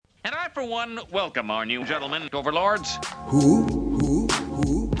And I, for one, welcome our new gentlemen, overlords. Who?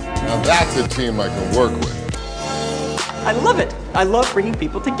 Now that's a team I can work with. I love it. I love bringing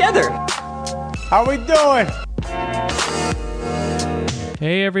people together. How we doing?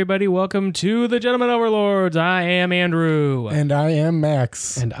 Hey everybody, welcome to the Gentlemen Overlords. I am Andrew. And I am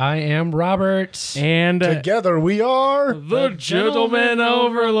Max. And I am Robert. And together we are the Gentlemen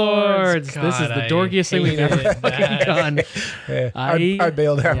Overlords. God, this is the dorkiest thing we've ever fucking done. I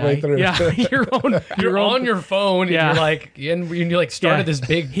bailed halfway through. Yeah, You're on your phone Yeah. and you started this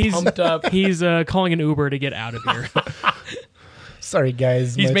big pumped up. He's calling an Uber to get out of here. Sorry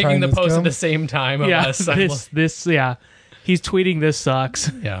guys. He's my making time the has post come. at the same time of Yeah, us. this. He's tweeting, "This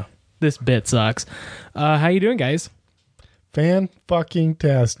sucks. Yeah. This bit sucks." How you doing, guys?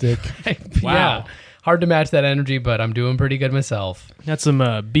 Fan-fucking-tastic. Wow. Yeah. Hard to match that energy, but I'm doing pretty good myself. Got some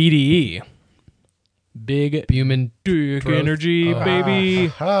BDE. Big Buman dick energy,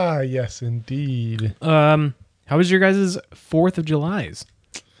 baby. Yes, indeed. How was your guys' 4th of July's?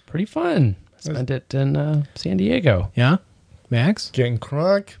 Pretty fun. Spent it in San Diego. Yeah? Max? Getting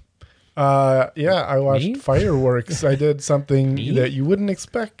crunk. I watched Me? fireworks. I did something that you wouldn't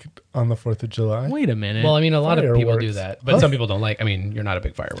expect on the 4th of July. Wait a minute. Well, I mean, a lot of people do Fireworks. that, but some people don't like. I mean, you're not a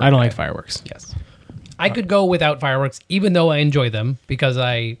big fireworks. I don't guy. like fireworks. Yes. I could go without fireworks, even though I enjoy them, because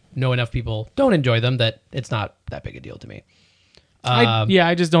I know enough people don't enjoy them that it's not that big a deal to me.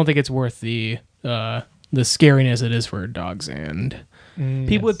 I just don't think it's worth the scariness it is for dogs and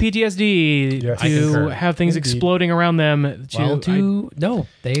people with PTSD Yes. I to concur. have things Indeed. exploding around them.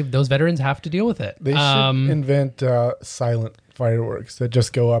 Those veterans have to deal with it. They should invent silent fireworks that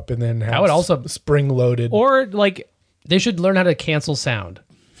just go up and then have I would also- spring-loaded. or like, They should learn how to cancel sound.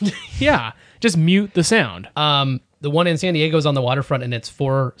 yeah, just mute the sound. The one in San Diego is on the waterfront, and it's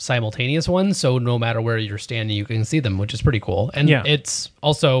 4 simultaneous ones, so no matter where you're standing, you can see them, which is pretty cool. And Yeah. it's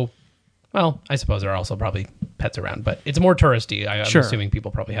also, well, I suppose there are also probably pets around, but it's more touristy. I'm Sure. assuming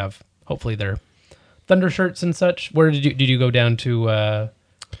people probably have, hopefully, their thunder shirts and such. Where did you go down to?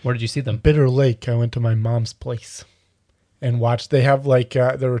 Where did you see them? Bitter Lake. I went to my mom's place and watched. They have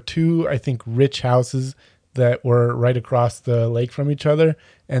there were 2, I think, rich houses that were right across the lake from each other,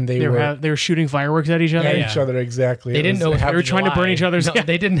 and they They were shooting fireworks at each other. at Yeah. each other exactly. They It didn't was know half- They were trying to burn each other's- No,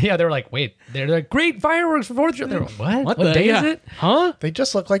 they didn't. Yeah, they were like, wait, they're like, great fireworks for 4th of July. They're like, what? What day is it? Huh? They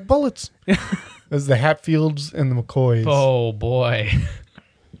just look like bullets. It was the Hatfields and the McCoys. Oh boy.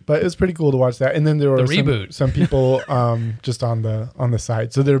 But it was pretty cool to watch that. And then there were reboot. some people just on the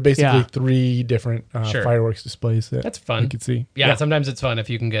side. So there were basically Yeah. 3 different Sure. fireworks displays that That's fun. you could see. Yeah, sometimes it's fun if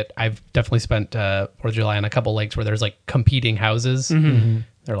you can get. I've definitely spent 4th of July on a couple lakes where there's like competing houses. Mm-hmm.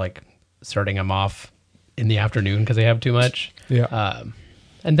 They're like starting them off in the afternoon because they have too much. Yeah.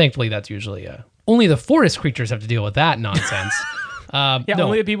 And thankfully, that's usually only the forest creatures have to deal with that nonsense. Yeah, no.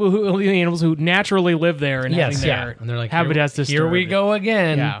 only the animals who naturally live there and having their and they're like habitats here disturbed. we go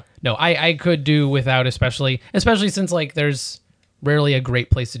again. Yeah. No, I could do without, especially since like there's rarely a great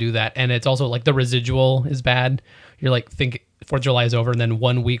place to do that, and it's also like the residual is bad. You're like think 4th of July is over, and then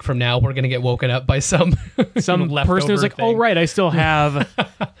 1 week from now we're gonna get woken up by some Some leftover person who's like, thing. "Oh right, I still have."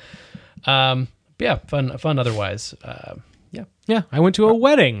 Yeah, fun otherwise. Yeah, I went to a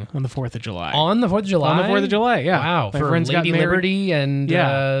wedding on the 4th of July. On the 4th of July? On the 4th of July, yeah. Wow, My for friends got Lady married. Liberty and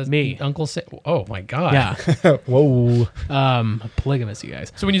Yeah, me. Uncle Sam. Oh my God. Yeah, Whoa. polygamous, you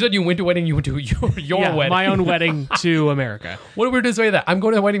guys. So when you said you went to a wedding, you went to your Yeah, wedding. my own wedding to America. What a weird to say that. I'm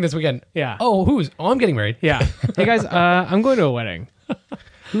going to a wedding this weekend. Yeah. Oh, whose? Oh, I'm getting married. Yeah. Hey guys, I'm going to a wedding.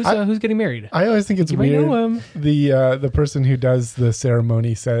 Who's getting married? I always think it's You might weird. know him. The person who does the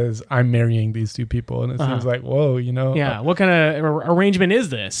ceremony says, "I'm marrying these 2 people," and it seems like, whoa, Yeah. What kind of arrangement is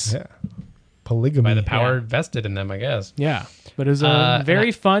this? yeah, polygamy. By the power vested in them, I guess. Yeah. But it was a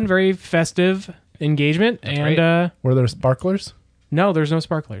very fun, very festive engagement, and great. Were there sparklers? no, there's no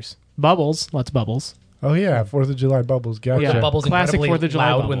sparklers. Bubbles, lots of bubbles. Oh yeah, 4th of July bubbles. Gotcha. Yeah. The bubbles Classic incredibly 4th of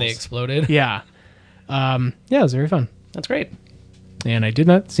July loud when they bubbles. exploded. Yeah. Yeah, it was very fun. That's great. And I did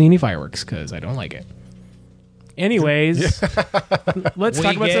not see any fireworks because I don't like it. Anyways, let's We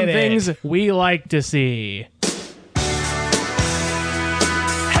talk about some get it. things we like to see.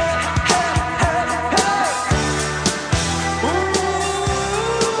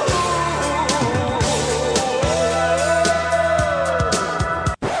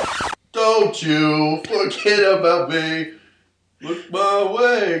 Don't you forget about me. Look my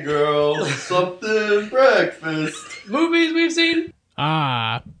way, girl. Something breakfast. Movies we've seen.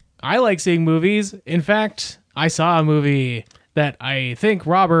 I like seeing movies. In fact, I saw a movie that I think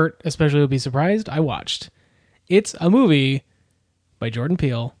Robert especially would be surprised I watched. It's a movie by Jordan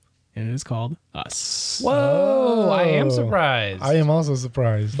Peele and it is called Us. Whoa, I am surprised. I am also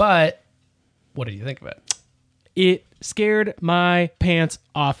surprised. But what did you think of it? It scared my pants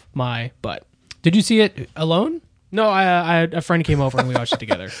off my butt. Did you see it alone? No, I a friend came over and we watched it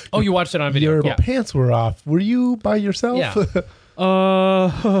together. Oh, you watched it on video. Your Yeah. pants were off. Were you by yourself? Yeah.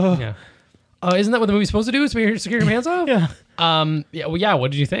 Yeah. Isn't that what the movie's supposed to do? Is scare your pants off? Yeah. Yeah. Well, yeah.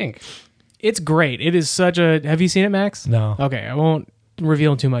 What did you think? It's great. It is such a. Have you seen it, Max? No. Okay, I won't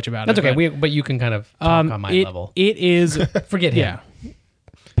reveal too much about That's it. okay. But you can kind of talk on my level. It is. Forget him. Yeah.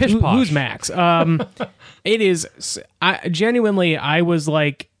 Pish posh. Who's Max? It is. I genuinely, I was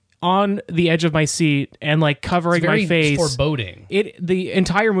like on the edge of my seat and like covering It's very my face. foreboding. The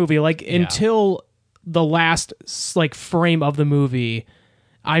entire movie, like until the last like frame of the movie,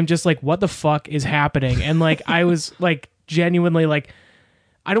 I'm just like, what the fuck is happening? And like, I was like genuinely like,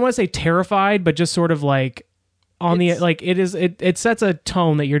 I don't want to say terrified, but just sort of like on the like it sets a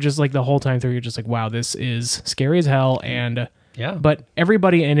tone that you're just like the whole time through you're just like, wow, this is scary as hell. And Yeah. but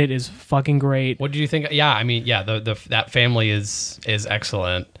everybody in it is fucking great. What did you think? Yeah, I mean, yeah, the that family is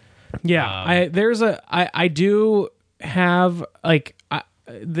excellent. Yeah, I do have like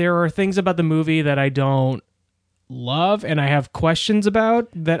there are things about the movie that I don't love and I have questions about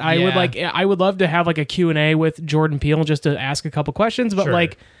that I would Yeah. like. I would love to have like a Q&A with Jordan Peele just to ask a couple questions, but Sure.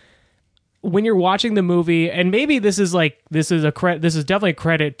 like when you're watching the movie, and maybe this is definitely a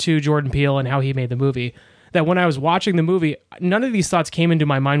credit to Jordan Peele and how he made the movie. That when I was watching the movie, none of these thoughts came into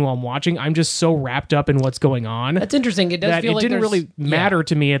my mind while I'm watching. I'm just so wrapped up in what's going on. That's interesting. It does That feel it like didn't there's- really matter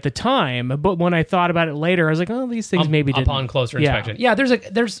to me at the time, but when I thought about it later, I was like, "Oh, these things maybe didn't." upon closer inspection. Yeah,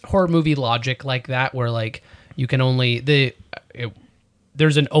 there's horror movie logic like that where like you can only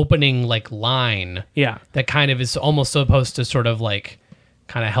there's an opening like line Yeah, that kind of is almost supposed to sort of like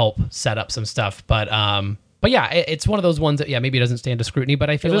kind of help set up some stuff, but yeah, it's one of those ones that maybe it doesn't stand to scrutiny, but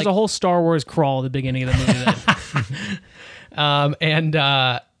I feel there's like a whole Star Wars crawl at the beginning of the movie.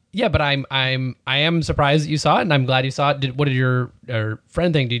 but I am surprised that you saw it, and I'm glad you saw it. What did your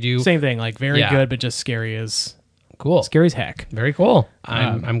friend think? Did you? Same thing, like very Yeah. good, but just scary as Cool. heck. Very cool.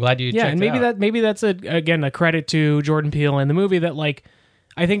 I'm glad you. Yeah, checked and maybe it out. maybe that's again a credit to Jordan Peele and the movie that like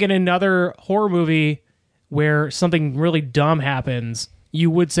I think in another horror movie where something really dumb happens, you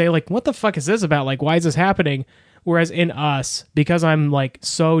would say like, what the fuck is this about? Like, why is this happening? Whereas in Us, because I'm like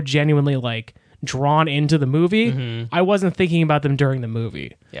so genuinely like drawn into the movie, I wasn't thinking about them during the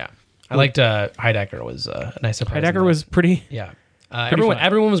movie. Yeah, I liked Heidecker was a nice surprise. Heidecker was pretty. Yeah. fun.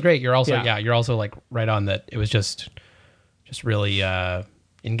 Everyone was great. You're also Yeah. you're also like right on that. It was just really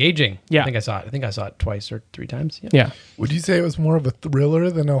engaging. Yeah. I think I saw it twice or three times. Yeah. Yeah. Would you say it was more of a thriller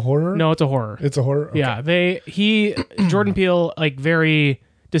than a horror? No, it's a horror. It's a horror? Okay. Yeah, Jordan Peele like very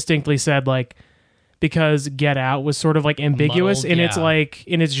distinctly said like because Get Out was sort of like ambiguous Muddled, in its yeah. like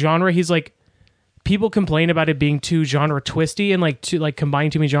in its genre. He's like people complain about it being too genre twisty and like too like combining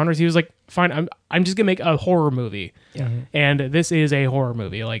too many genres. He was like, fine, I'm just gonna make a horror movie. Yeah. And this is a horror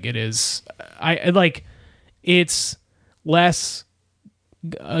movie. Like it is, it's less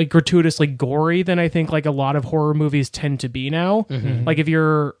gratuitously gory than I think like a lot of horror movies tend to be now. Like if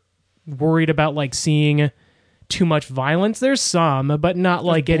you're worried about like seeing too much violence, there's some, but not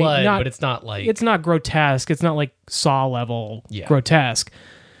like getting Blood, not. but it's not like It's not grotesque. It's not like Saw level Yeah. grotesque.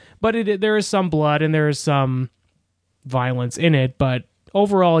 But there is some blood and there is some violence in it. But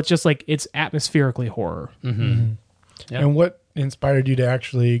overall, it's just like it's atmospherically horror. Yeah. And what inspired you to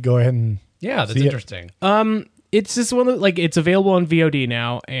actually go ahead and that's See it. interesting. It's just one of the, like it's available on VOD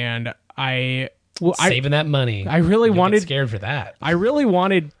now, and I Saving that money. I really You'll get wanted- scared for that. I really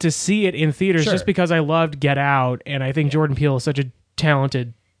wanted to see it in theaters Sure. just because I loved Get Out, and I think Jordan Peele is such a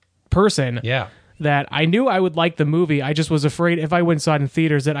talented person. Yeah. That I knew I would like the movie. I just was afraid if I went and saw it in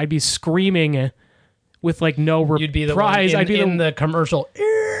theaters that I'd be screaming with like no reprise. You'd be the one I'd be in the commercial.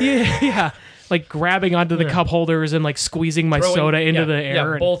 yeah, like grabbing onto the cup holders and like squeezing my throwing- soda into the Yeah,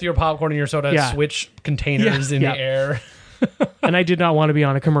 air. both your popcorn and your soda Yeah. switch containers Yeah, in yeah. the air. And I did not want to be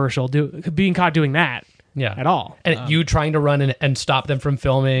on a commercial being caught doing that Yeah. at all. And you trying to run and stop them from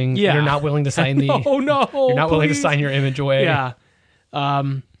filming. Yeah. You're not willing to sign the. Oh no! You're not willing to please. sign your image away. Yeah.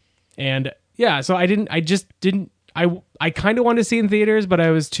 And yeah, so I kind of wanted to see it in theaters, but I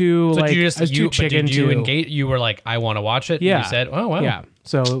was too So like you I was too chicken did you to engage? You were like, I want to watch it. Yeah. And you said, oh wow. Yeah.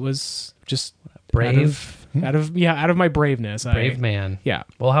 So it was just Brave. out of my braveness. Brave man. Yeah.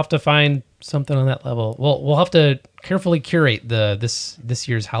 We'll have to find something on that level. We'll have to carefully curate this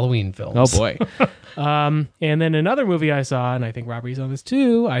year's Halloween films. Oh boy. And then another movie I saw, and I think Robbie's on this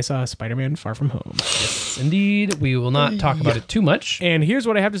too. I saw Spider-Man: Far From Home. Indeed. We will not talk about it too much. And here's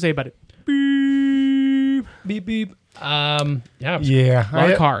what I have to say about it. Beep beep. Yeah. Yeah, A lot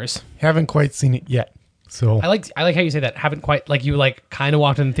I of cars. haven't quite seen it yet. So I like how you say that. Haven't quite like you like kind of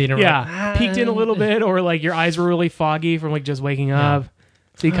walked in the theater. and were like, Yeah, peeked in a little bit, or like your eyes were really foggy from like just waking up.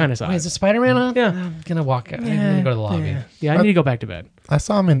 So you kind of saw Wait, it. is it Spider-Man on? Yeah. I'm gonna walk out. I'm gonna go to the lobby. Yeah, I need to go back to bed. I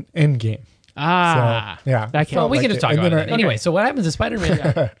saw him in Endgame. Ah, So, yeah. that Well, counts. we can like just it. talk And about then it. Anyway, so what happens to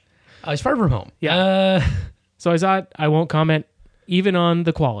Spider-Man? He's far from home. Yeah. So I saw it. I won't comment even on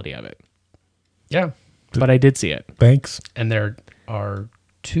the quality of it, Yeah. but I did see it. Thanks. And there are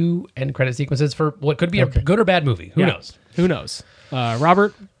 2 end credit sequences for what could be a good or bad movie. Who Yeah. knows? Who knows?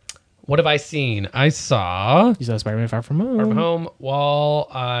 Robert, What have I seen? I saw you saw Spider-Man Far From Home. Far From Home while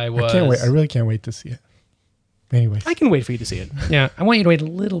I was. I can't wait. I really can't wait to see it. Anyways. I can wait for you to see it. Yeah, I want you to wait a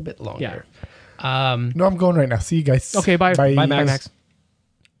little bit longer. No, I'm going right now. See you guys. Okay, bye. Bye, Bye, Max. Max.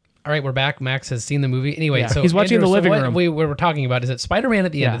 All right, we're back. Max has seen the movie. Anyway, Yeah, so he's watching Andrew, the living what room. We were talking about is it Spider-Man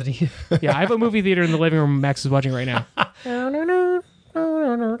at the end of the Yeah, I have a movie theater in the living room Max is watching right now.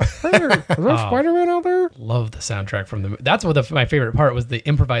 Is there Spider-Man out there? Love the soundtrack from the. That's what my favorite part was, the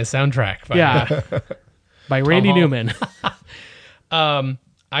improvised soundtrack. Yeah. By Randy Hall. Newman.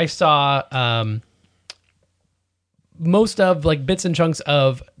 I saw most of like bits and chunks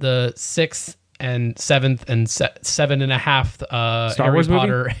of the 6th and 7th and 7.5 Star Harry Wars movie?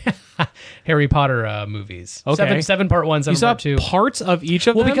 Potter Harry Potter movies. Okay. 7 part 1, 7 You saw part 2. parts of each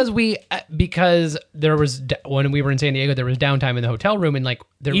of Well, them? because there was when we were in San Diego, there was downtime in the hotel room, and like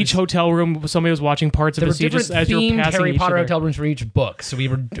there each was, hotel room, somebody was watching parts of there it. were So you different just, as you're themed passing Harry each Potter other- hotel rooms for each book. So we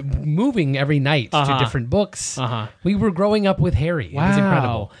were moving every night to different books. We were growing up with Harry. It was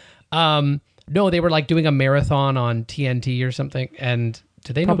incredible. No, they were like doing a marathon on TNT or something. And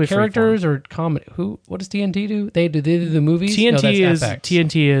do they Probably know characters or comedy? What does TNT do? They do the movies. No, that's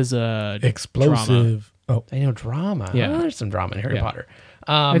TNT is Explosive. drama. Oh, I know drama. Yeah. Oh, there's some drama in Harry Yeah. Potter.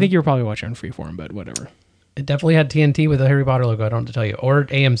 I think you were probably watching on Freeform, but whatever. It definitely had TNT with a Harry Potter logo. I don't have to tell you, or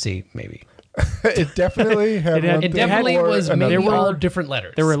AMC maybe. it definitely had. It had- one It thing definitely or was another. maybe all different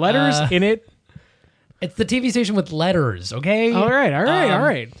letters. There were letters in it. It's the TV station with letters, okay? All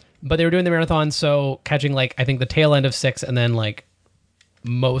right. But they were doing the marathon, so catching like I think the tail end of 6 and then like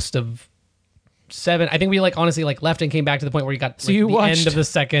most of 7. I think we like honestly like left and came back to the point where you got you the watched- end of the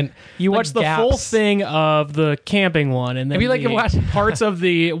second. You like, watched the full gaps. thing of the camping one, and then If you like to watch- parts of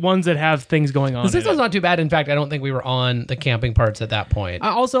the ones that have things going on. The 6th in was it. not too bad. In fact, I don't think we were on the camping parts at that point. I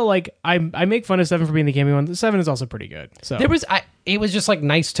also like I make fun of 7 for being the camping one. The 7 is also pretty good. So It was just like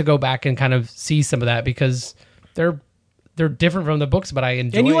nice to go back and kind of see some of that because they're different from the books, but I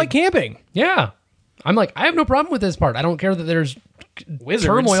enjoy. and you like camping. Yeah. I'm like, I have no problem with this part. I don't care that there's Wizards.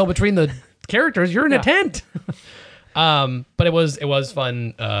 turmoil between the characters. You're in Yeah. a tent. But it was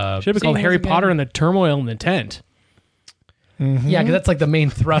fun. Should have been seeing called things Harry again. Potter and the Turmoil in the Tent. Yeah, because that's like the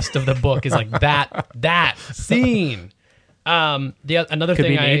main thrust of the book is like that scene. Another Could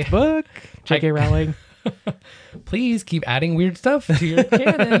thing be an 8th book. J.K. Rowling. please keep adding weird stuff to your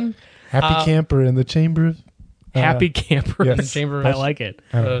canon. Happy camper in the chamber of. Happy camper. yes. in the Chamber I of- like it.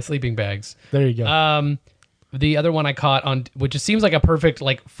 Sleeping bags. There you go. The other one I caught on, which just seems like a perfect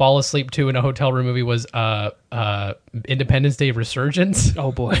like fall asleep to in a hotel room movie, was Independence Day Resurgence.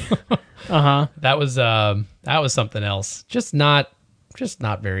 Oh boy. That was something else. Just not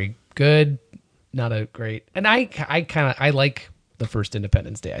very good. Not a great. And I like the first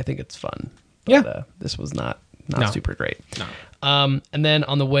Independence Day. I think it's fun. But, Yeah. this was not No. super great. No. And then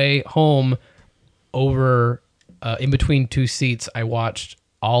on the way home, over in between two seats, I watched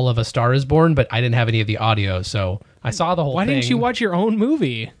all of A Star Is Born, but I didn't have any of the audio, so I saw the whole Why thing. didn't you watch your own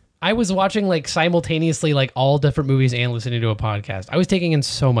movie? I was watching like simultaneously like all different movies and listening to a podcast. I was taking in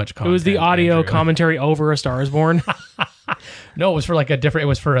so much content. It was the audio Andrew. commentary over A Star Is Born. No, it was for like it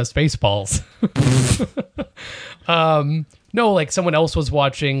was for Spaceballs. No, like someone else was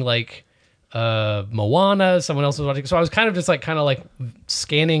watching like Moana, someone else was watching. So I was kind of just like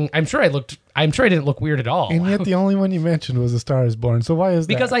scanning. I'm sure I didn't look weird at all. and yet the only one you mentioned was A Star Is Born. So why is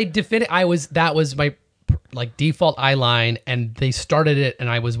that? Because that was my like default eye line, and they started it and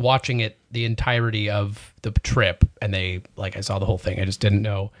I was watching it the entirety of the trip, and I saw the whole thing. I just didn't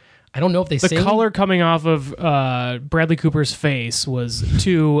know. I don't know if they The sing. color coming off of Bradley Cooper's face was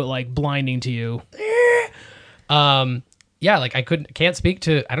too like blinding to you. Yeah, like I can't speak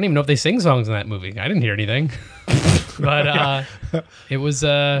to. I don't even know if they sing songs in that movie. I didn't hear anything. But it was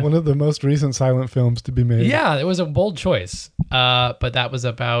one of the most recent silent films to be made. yeah, it was a bold choice. But that was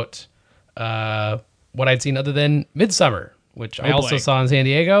about what I'd seen other than Midsummer, which I also boy. saw in San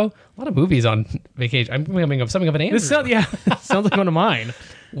Diego. A lot of movies on vacation. I'm becoming something of an Andrew. This sounds like one of mine.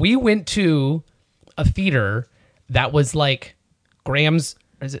 We went to a theater that was like Graham's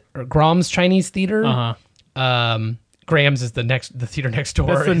Chinese theater, Grams is the theater next door.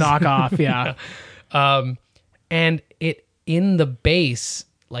 That's the knockoff. Yeah. And it in the base,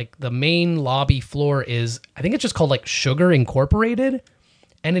 like the main lobby floor is, I think it's just called like Sugar Incorporated,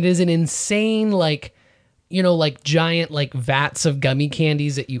 and it is an insane like, you know, like giant like vats of gummy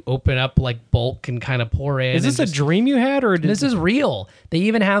candies that you open up like bulk and kind of pour in. Is this a dream you had, or This is real. They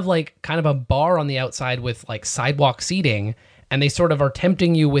even have like kind of a bar on the outside with like sidewalk seating, and they sort of are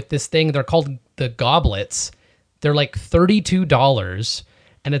tempting you with this thing. They're called the goblets. They're like $32,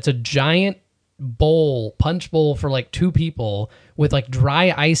 and it's a giant punch bowl for like 2 people with like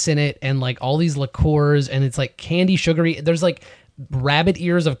dry ice in it and like all these liqueurs, and it's like candy sugary. There's like rabbit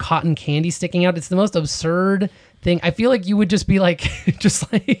ears of cotton candy sticking out. It's the most absurd thing. I feel like you would just be like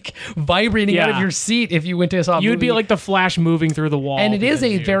just like vibrating out of your seat if you went to a movie. You'd be like the Flash moving through the wall. And it is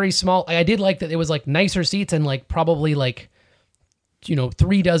a very small, I did like that it was like nicer seats and like probably like, you know,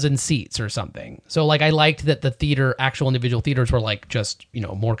 3 dozen seats or something. So like I liked that the actual individual theaters were like just, you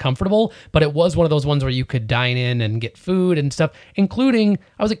know, more comfortable, but it was one of those ones where you could dine in and get food and stuff, including,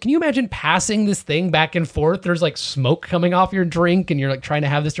 I was like, can you imagine passing this thing back and forth? There's like smoke coming off your drink and you're like trying to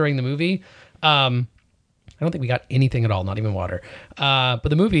have this during the movie. I don't think we got anything at all, not even water. But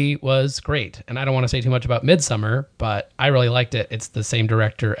the movie was great. And I don't want to say too much about Midsummer, but I really liked it. It's the same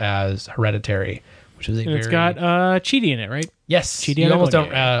director as Hereditary, which is it's got Chidi in it, right? Yes, Chidi you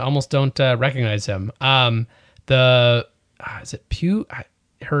almost don't recognize him. Is it Pew?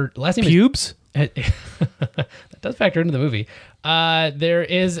 Her last name Pubes? Is that does factor into the movie. There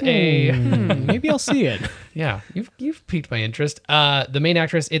is a Maybe I'll see it. yeah. You've piqued my interest. The main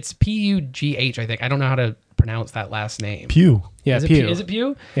actress, it's Pugh, I think. I don't know how to pronounce that last name. Pew. Yeah, Is it Pew. Is it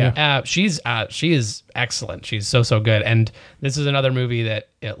Pew? Yeah. She is excellent. She's so good. And this is another movie that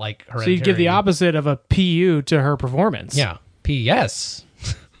like Hereditary. So you give the opposite of a PU to her performance. Yeah. P.S.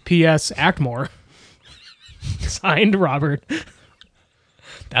 P.S. Act more. Signed, Robert.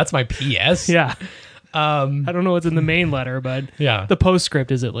 That's my P.S. Yeah. I don't know what's in the main letter, but Yeah. the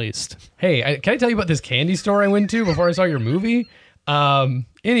postscript is at least. Hey, can I tell you about this candy store I went to before I saw your movie?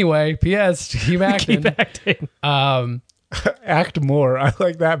 Anyway, P.S. Keep acting. Keep acting. Act more. I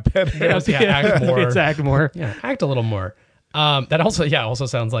like that better. Act more. It's act more. Yeah, act a little more. That also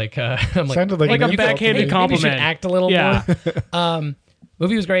sounds like I'm like, Sounded like a an backhanded insult to me. maybe you should compliment. act a little Yeah. more.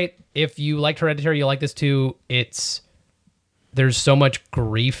 Movie was great. If you liked Hereditary, you'll like this too. There's so much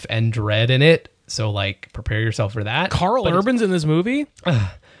grief and dread in it. So like prepare yourself for that. Carl Urban's in this movie?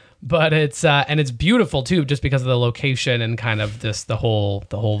 But it's and it's beautiful too, just because of the location and kind of the whole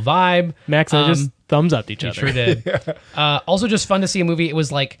vibe. Max and I just thumbs up each You other. sure did. Also just fun to see a movie. It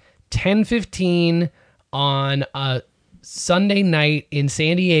was like 10:15 on a Sunday night in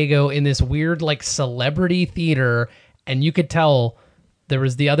San Diego in this weird like celebrity theater, and you could tell there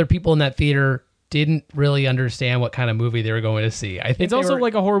was the other people in that theater didn't really understand what kind of movie they were going to see. I think It's also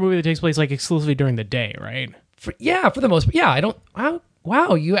like a horror movie that takes place like exclusively during the day, right? for the most part. Yeah, I don't.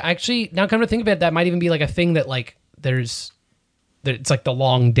 Wow, you actually now come to think of it, that might even be like a thing that like it's like the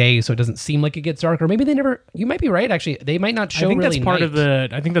long day, so it doesn't seem like it gets dark. Or maybe they never. You might be right. Actually, they might not show. I think really that's part night. of the.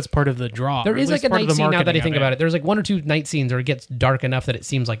 I think that's part of the draw. There or at is like least a part of night the scene now that I marketing think of about it. There's like 1 or 2 night scenes where it gets dark enough that it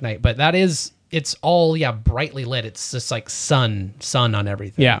seems like night, but it's all brightly lit. It's just like sun on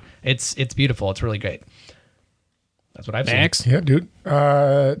everything. Yeah. it's beautiful. It's really great. That's what I've Max. Yeah, dude.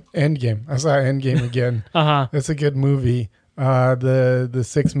 Endgame. I saw Endgame again. Uh-huh. It's a good movie. The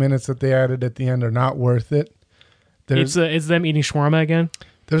 6 minutes that they added at the end are not worth it. It's them eating shawarma again.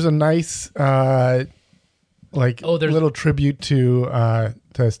 There's a nice there's- little tribute to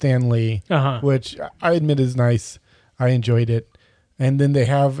Stan Lee, Uh-huh. which I admit is nice. I enjoyed it. And then they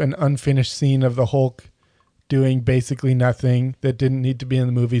have an unfinished scene of the Hulk doing basically nothing that didn't need to be in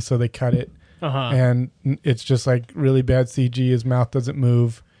the movie, so they cut it. Uh-huh. And it's just like really bad CG. His mouth doesn't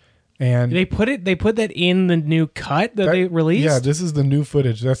move. And They put that in the new cut that they released. Yeah, this is the new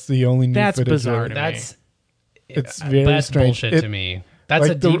footage. That's the only new That's footage. bizarre of it. to me. That's It's very that's strange. bullshit It- to me. That's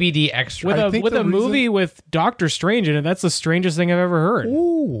like a the- DVD extra. with I a think with the a movie with Doctor Strange in it. That's the strangest thing I've ever heard.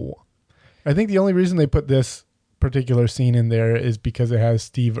 Ooh. I think the only reason they put this particular scene in there is because it has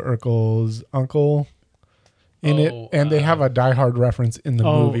Steve Urkel's uncle in it, and they have a Die Hard reference in the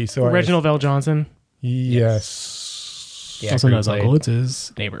movie. So Reginald Vell Johnson. Yes. Yeah, Also known as played. uncle. It's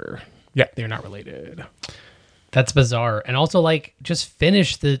his neighbor. Yeah. They're not related. That's bizarre. And also like just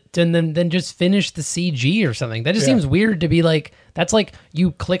finish then just finish the CG or something. That just seems weird to be like, that's like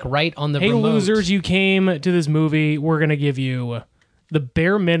you click right on the Hey, remote. losers, you came to this movie. We're going to give you the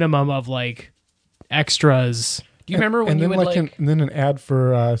bare minimum of like extras. Do you remember when And you then would and then an ad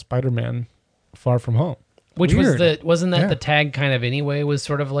for Spider-Man Far From Home. which Weird. wasn't that Yeah. the tag kind of anyway was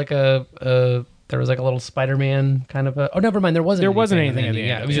sort of like a There was like a little Spider-Man kind of a... Oh, never mind. There wasn't anything at the end.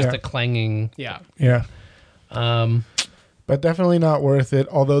 Yeah, it was just a clanging... Yeah. Yeah. Um, But definitely not worth it.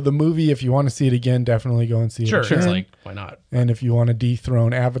 Although the movie, if you want to see it again, definitely go and see sure. it. It's like, why not? And if you want to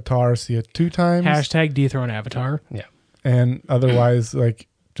dethrone Avatar, see it 2 times. Hashtag dethrone Avatar. Yeah. And otherwise, like,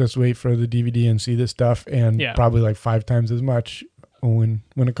 just wait for the DVD and see this stuff, and probably like 5 times as much when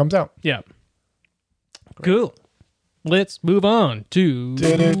it comes out. Yeah. Cool. Let's move on to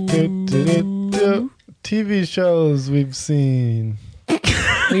TV shows we've seen.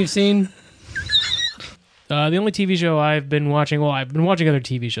 We've seen... the only TV show I've been watching, well, I've been watching other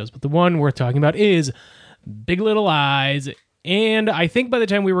TV shows, but the one worth talking about is Big Little Lies. And I think by the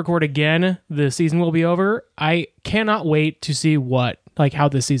time we record again, the season will be over. I cannot wait to see how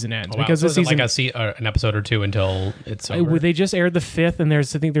this season ends. Wow. Because so this season, like an episode or 2 until it's over? They just aired the 5th, and I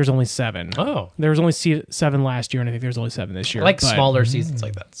think there's only 7. Oh. There was only 7 last year, and I think there's only 7 this year. I like smaller seasons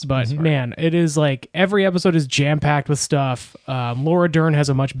like that. But man, it is like every episode is jam-packed with stuff. Laura Dern has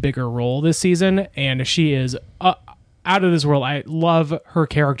a much bigger role this season, and she is out of this world. I love her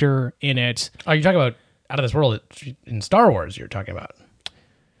character in it. Oh, you're talking about out of this world in Star Wars you're talking about.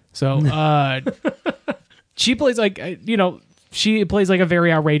 So she plays she plays like a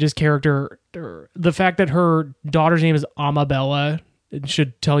very outrageous character. The fact that her daughter's name is Amabella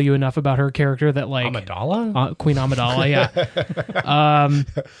should tell you enough about her character that like Amidala? Queen Amidala, yeah.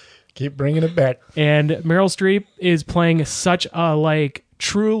 Keep bringing it back. And Meryl Streep is playing such a like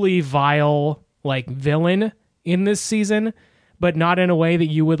truly vile like villain in this season, but not in a way that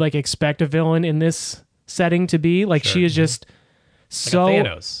you would like expect a villain in this setting to be. Like she is just so like a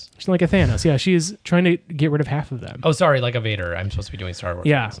Thanos. She's like a Thanos. Yeah, she is trying to get rid of half of them. Oh, sorry, like a Vader. I'm supposed to be doing Star Wars.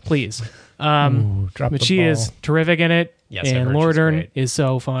 Yeah, please. Drop But the she ball. is terrific in it. Yes, I and heard Laura she's Dern great. is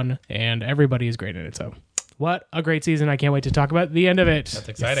so fun, and everybody is great in it. So, what a great season! I can't wait to talk about the end of it. That's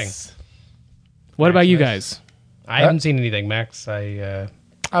exciting. What about you guys? I haven't seen anything, Max.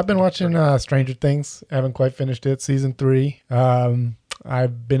 I've been watching Stranger Things. I haven't quite finished it, season 3.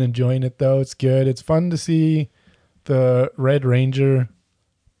 I've been enjoying it though. It's good. It's fun to see the Red Ranger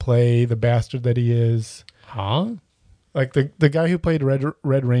play the bastard that he is. Huh? Like the guy who played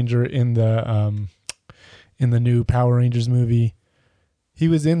Red Ranger in the new Power Rangers movie. He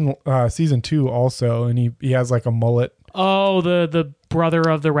was in season 2 also, and he has like a mullet. Oh, the brother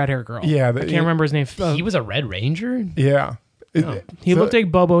of the red hair girl. Yeah, I can't remember his name. He was a Red Ranger? Yeah. He looked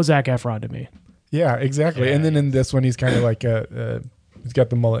like Bobo Zac Efron to me. Yeah, exactly. Yeah. And then in this one, he's kind of like he's got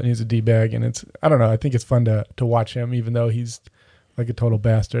the mullet and he's a D-bag, and I don't know. I think it's fun to watch him, even though he's like a total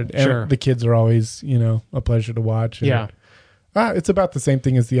bastard. And Sure. the kids are always, a pleasure to watch. And, Yeah. it's about the same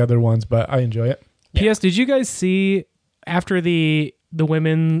thing as the other ones, but I enjoy it. P.S. Did you guys see after the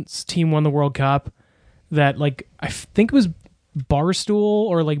women's team won the World Cup that like I think it was Barstool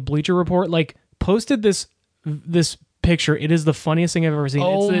or like Bleacher Report like posted this picture? It is the funniest thing I've ever seen.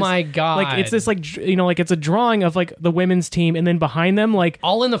 Oh It's this, my God. Like it's this like like it's a drawing of like the women's team, and then behind them like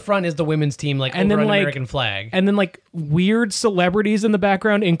All in the front is the women's team, like And over then, an like- American flag. and then like weird celebrities in the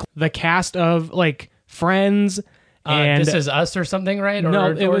background, the cast of like Friends. And This Is Us or something, right?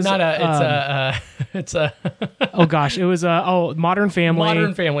 No, it was, it's a oh gosh, it was Modern Family.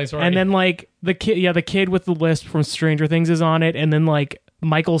 Modern Family, sorry. And then like the kid with the lisp from Stranger Things is on it, and then like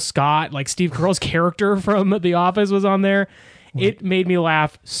Michael Scott, like Steve Carell's character from The Office, was on there. It made me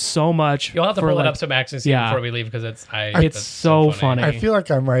laugh so much. You'll have to for, pull it like- up so Max can see it Yeah. before we leave because it's It's so funny. I feel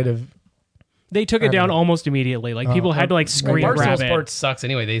like I might have. They took it down almost immediately. Like people had to like screen Barstool grab it. Sports sucks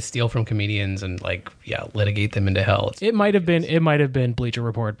anyway. They steal from comedians and litigate them into hell. It might have been Bleacher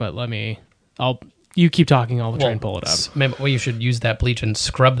Report, but you keep talking. I'll try and pull it up. Well, you should use that bleach and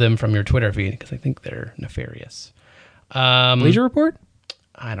scrub them from your Twitter feed because I think they're nefarious. Bleacher Report?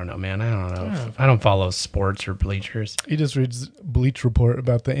 I don't know, man. I don't know. I don't follow sports or bleachers. He just reads Bleach Report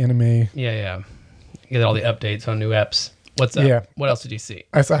about the anime. Yeah. You get all the updates on new eps. What's up? Yeah. What else did you see?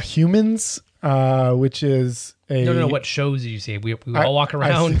 I saw Humans, which is a. No. What shows did you see? We all walk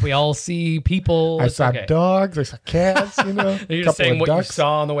around. We all see people. I It's saw okay. dogs. I saw cats. You're just couple saying of what ducks. you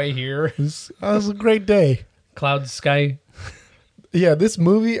saw on the way here. It was a great day. Cloud sky. Yeah, this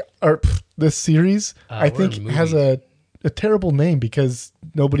movie this series, I we're think in has a terrible name because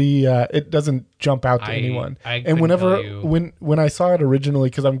nobody it doesn't jump out to anyone. I and couldn't whenever tell you. when I saw it originally,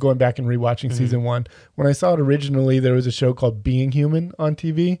 because I'm going back and rewatching Mm-hmm. season 1, when I saw it originally, there was a show called Being Human on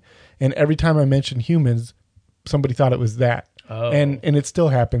TV, and every time I mentioned humans, somebody thought it was that. Oh. And it still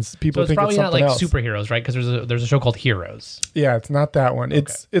happens. People So it's think probably it's not something like else. superheroes, right? Because there's a show called Heroes. Yeah, it's not that one.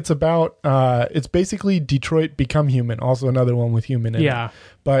 It's about it's basically Detroit Become Human, also another one with human in it. Yeah.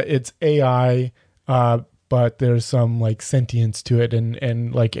 But it's AI but there's some like sentience to it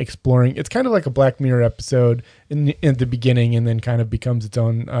and like exploring. It's kind of like a Black Mirror episode in the beginning, and then kind of becomes its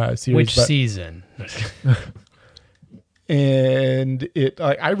own series. Which season? And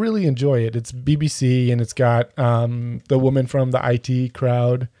I really enjoy it. It's BBC, and it's got the woman from the IT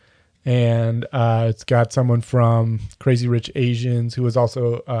Crowd, and it's got someone from Crazy Rich Asians who was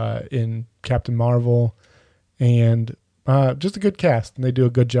also in Captain Marvel, and just a good cast. And they do a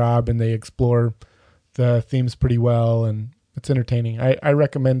good job, and they explore the themes pretty well, and it's entertaining. I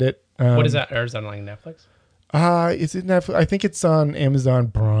recommend it. What is that? Or is that on like Netflix? Is it Netflix? I think it's on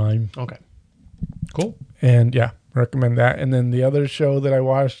Amazon Prime. Okay. Cool. And yeah, recommend that. And then the other show that I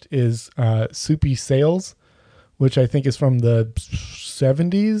watched is Soupy Sales, which I think is from the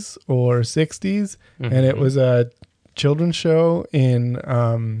 70s or 60s. And it was a children's show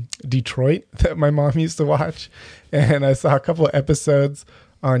in Detroit that my mom used to watch. And I saw a couple of episodes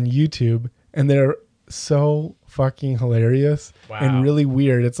on YouTube, and they're so fucking hilarious and really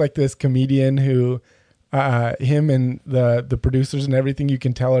weird. It's like this comedian who him and the producers and everything, you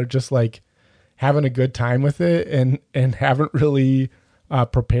can tell, are just like having a good time with it and haven't really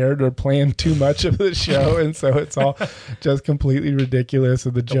prepared or planned too much of the show. And so it's all just completely ridiculous.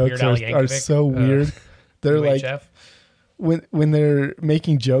 And the jokes are so weird. They're like, when they're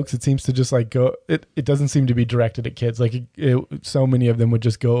making jokes, it seems to just like go, it doesn't seem to be directed at kids. Like so many of them would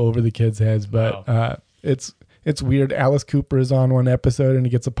just go over the kids' heads, but it's weird. Alice Cooper is on one episode and he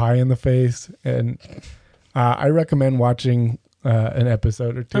gets a pie in the face. And I recommend watching an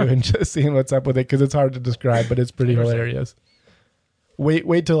episode or two and just seeing what's up with it, because it's hard to describe, but it's pretty hilarious.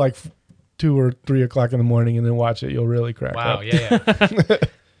 Wait till like 2 or 3 o'clock in the morning and then watch it. You'll really crack up. Yeah.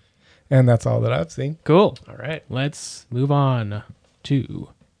 And that's all that I've seen. Cool. All right. Let's move on to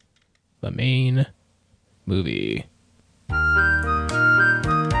the main movie.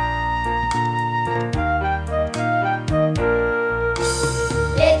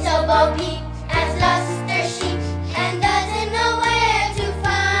 Little Bo Peep has lost her sheep and doesn't know where to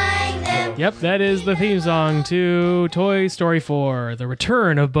find them. Yep, that is the theme song to Toy Story 4, The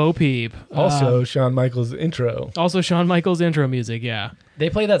Return of Bo Peep. Also, Shawn Michaels' intro. Also, Shawn Michaels' intro music, yeah. They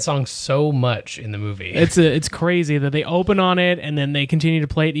play that song so much in the movie. It's crazy that they open on it and then they continue to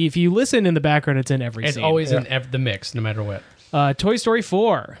play it. If you listen in the background, it's in every It's scene. always in the mix, no matter what. Toy Story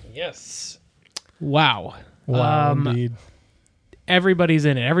 4. Yes. Wow. Wow, indeed. Everybody's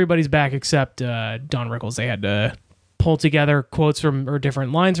in it. Everybody's back except Don Rickles. They had to pull together quotes from, or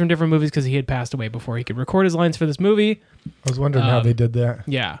different lines from different movies, because he had passed away before he could record his lines for this movie. I was wondering how they did that.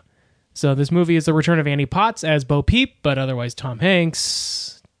 Yeah. So this movie is the return of Annie Potts as Bo Peep, but otherwise Tom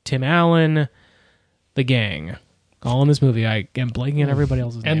Hanks, Tim Allen, the gang. All in this movie. I am blanking on everybody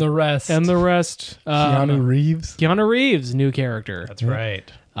else's name. And the rest. Keanu Reeves. Keanu Reeves, new character. That's right.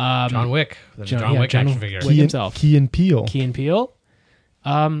 John Wick. The John Wick action figure. Wick himself. Key and Peele. Key and Peele.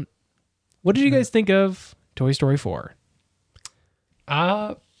 What did you guys think of Toy Story 4?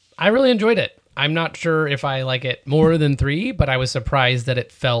 I really enjoyed it. I'm not sure if I like it more than 3, but I was surprised that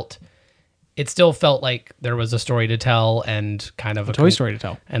it still felt like there was a story to tell and kind of a Toy Story to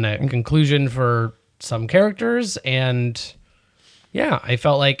tell. And a conclusion for some characters. And yeah, I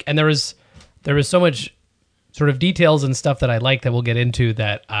felt like, and there was so much sort of details and stuff that I liked that we'll get into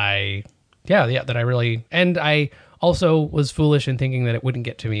that that I really, and I also was foolish in thinking that it wouldn't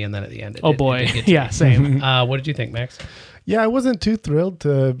get to me. And then at the end, it did get to me. Same. What did you think, Max? Yeah, I wasn't too thrilled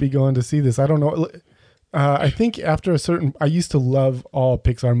to be going to see this. I don't know. I think after I used to love all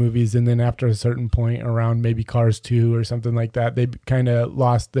Pixar movies, and then after a certain point around maybe Cars 2 or something like that, they kind of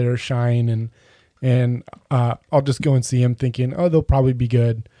lost their shine, and I'll just go and see them thinking, oh, they'll probably be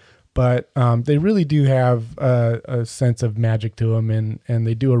good. But they really do have a sense of magic to them, and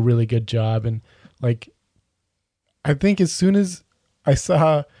they do a really good job. And like, I think as soon as I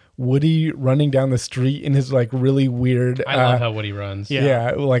saw Woody running down the street in his like really weird, I love how Woody runs.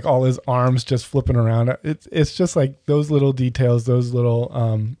 Yeah, like all his arms just flipping around. It's just like those little details, those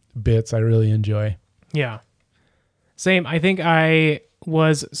little bits I really enjoy. Yeah. Same. I think I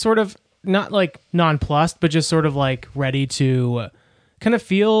was sort of not like nonplussed, but just sort of like ready to kind of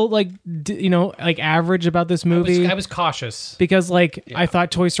feel like, like average about this movie. I was cautious because I thought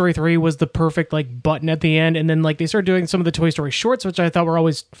Toy Story 3 was the perfect like button at the end, and then like they started doing some of the Toy Story shorts, which I thought were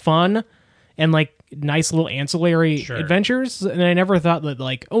always fun and like nice little ancillary adventures, and I never thought that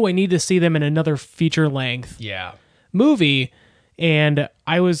like, oh, I need to see them in another feature length movie. And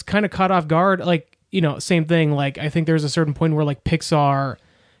I was kind of caught off guard, like, same thing. Like, I think there's a certain point where like Pixar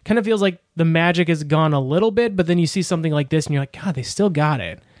kind of feels like the magic is gone a little bit, but then you see something like this and you're like, God, they still got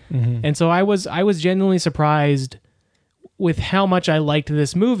it. And so I was genuinely surprised with how much I liked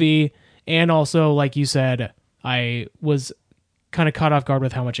this movie. And also, like you said, I was kind of caught off guard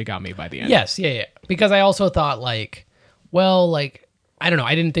with how much it got me by the end. Yes, yeah. Because I also thought I don't know.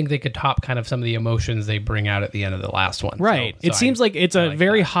 I didn't think they could top kind of some of the emotions they bring out at the end of the last one. Right. So It seems like it's a like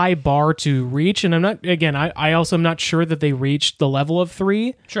very that. high bar to reach. And I'm not, again, I also am not sure that they reached the level of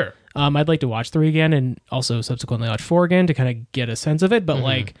 3. Sure. I'd like to watch 3 again and also subsequently watch 4 again to kind of get a sense of it. But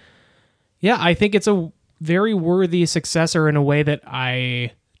I think it's a very worthy successor in a way that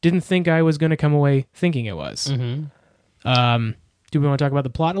I didn't think I was going to come away thinking it was. Do we want to talk about the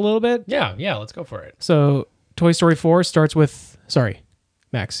plot a little bit? Yeah, let's go for it. So Toy Story 4 starts with, sorry,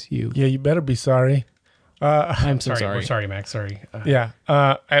 Max, you. Yeah, you better be sorry. I'm so sorry. We're sorry, Max. Sorry. Yeah.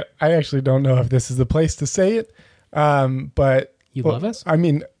 I actually don't know if this is the place to say it. But You love us? I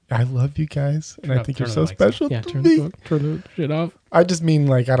mean, I love you guys, and I think you're turn so the mics special Yeah, to turn me. the shit off. I just mean,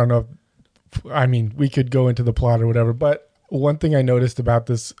 like, I don't know. I mean, we could go into the plot or whatever, but one thing I noticed about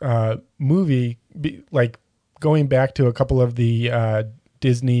this movie, like going back to a couple of the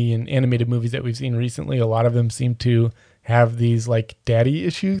Disney and animated movies that we've seen recently, a lot of them seem to have these like daddy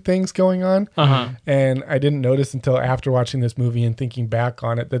issue things going on. And I didn't notice until after watching this movie and thinking back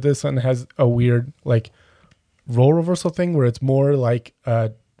on it that this one has a weird like role reversal thing where it's more like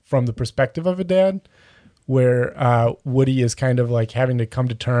from the perspective of a dad, where Woody is kind of like having to come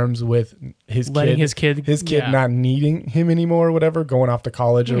to terms with Letting his kid yeah. not needing him anymore or whatever, going off to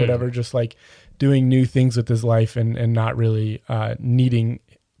college or whatever, just like doing new things with his life and not really needing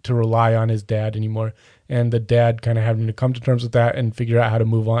to rely on his dad anymore. And the dad kind of having to come to terms with that and figure out how to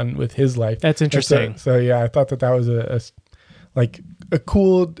move on with his life. That's interesting. So yeah, I thought that was a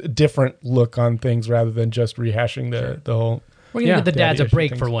cool, different look on things rather than just rehashing the whole. We're gonna give the dads a daddy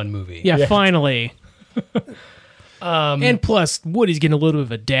break issue for things. one movie. Yeah, finally. And plus, Woody's getting a little bit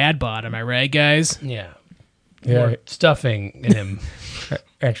of a dad bod, am I right, guys? Yeah. Yeah, More stuffing in him.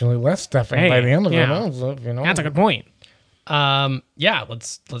 actually less stuffing Hey, by the end of yeah. it. You know, That's a good point. Yeah,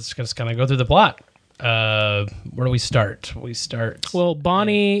 let's just kind of go through the plot. Where do we start? Well,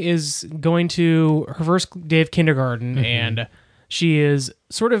 Bonnie is going to her first day of kindergarten, and she is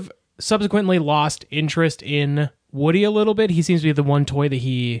sort of subsequently lost interest in Woody a little bit. He seems to be the one toy that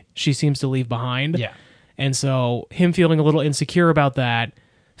she seems to leave behind. Yeah. And so him feeling a little insecure about that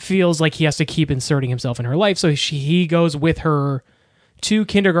feels like he has to keep inserting himself in her life. So he goes with her to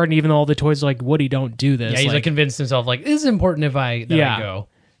kindergarten, even though all the toys are like, Woody, don't do this. Yeah, he's like convinced himself like, this is important if I go.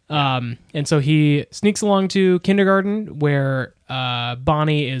 And so he sneaks along to kindergarten where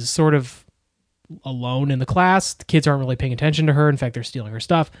Bonnie is sort of alone in the class. The kids aren't really paying attention to her. In fact, they're stealing her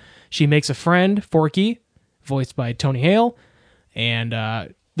stuff. She makes a friend, Forky, voiced by Tony Hale.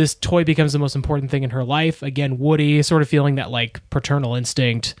 And this toy becomes the most important thing in her life. Again, Woody sort of feeling that like paternal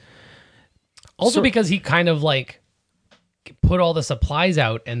instinct. Also because he kind of like put all the supplies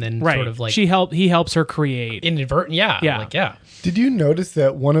out and then Right. sort of like he helps her create. inadvertent. Yeah. Did you notice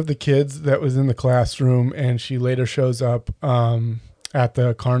that one of the kids that was in the classroom and she later shows up at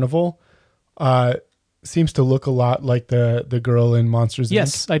the carnival seems to look a lot like the girl in Monsters Inc.?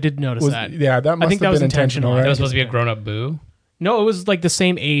 Yes, I did notice that. Yeah, that must think have that was been intentional, intentional. right? That was supposed to be a grown-up Boo. No, it was like the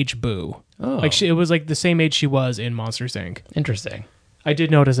same age Boo. Oh. Like it was like the same age she was in Monsters Inc. Interesting. I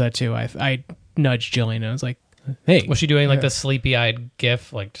did notice that too. I nudged Jillian and I was like, "Hey, Was she doing like the sleepy-eyed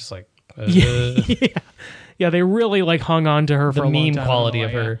gif, like just like yeah." They really like hung on to her for the a long meme time. quality I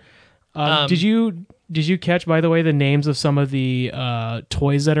of don't know her? why. Did you catch, by the way, the names of some of the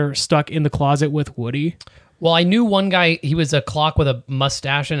toys that are stuck in the closet with Woody? Well, I knew one guy. He was a clock with a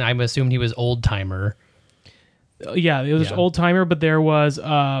mustache, and I assumed he was old timer. Yeah, it was old timer, but there was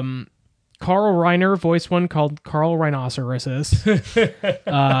Carl Reiner voiced one called Carl Rhinoceroses.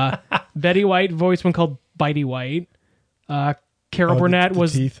 Betty White voiced one called Bitey White. Carol Burnett the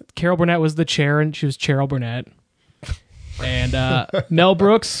was teeth. Carol Burnett was the chair, and she was Cheryl Burnett. And Mel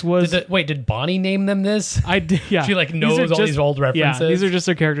Brooks was. Did Bonnie name them this? I did, yeah. She, like, These knows are all these old references? Yeah, these are just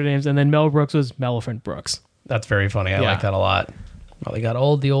their character names. And then Mel Brooks was Meliphant Brooks. That's very funny. I Yeah. like that a lot. Well, they got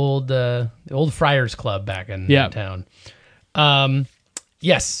the old Friars Club back in town.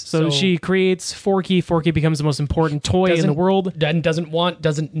 Yes. So she creates Forky. Forky becomes the most important toy in the world.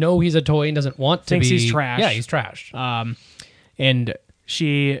 Doesn't know he's a toy and doesn't want to Thinks be. he's trash. Yeah, he's trashed. And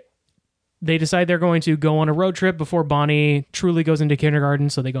they decide they're going to go on a road trip before Bonnie truly goes into kindergarten.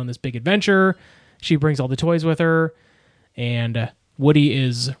 So they go on this big adventure. She brings all the toys with her. And Woody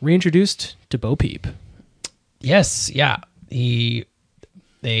is reintroduced to Bo Peep. Yes. Yeah.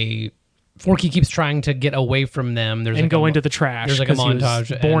 Forky keeps trying to get away from them. And go into the trash. There's like a 'cause he was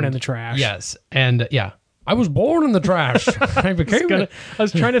montage. born and- in the trash. Yes. And yeah. I was born in the trash. I became I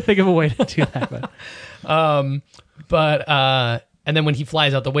was trying to think of a way to do that. But. And then when he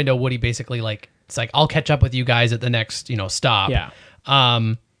flies out the window, Woody basically like, it's like, I'll catch up with you guys at the next, stop. Yeah.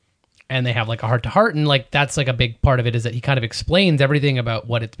 And they have like a heart to heart. And like, that's like a big part of it is that he kind of explains everything about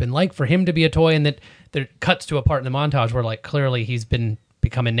what it's been like for him to be a toy. And that there cuts to a part in the montage where like clearly he's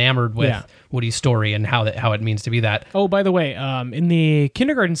become enamored with Woody's story and how it means to be that. Oh, by the way, in the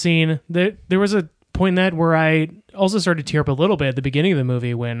kindergarten scene, there was a point in that where I also started to tear up a little bit at the beginning of the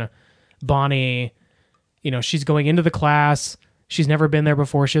movie when Bonnie, she's going into the class. She's never been there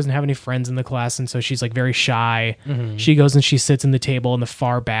before. She doesn't have any friends in the class, and so she's like very shy. Mm-hmm. She goes and she sits in the table in the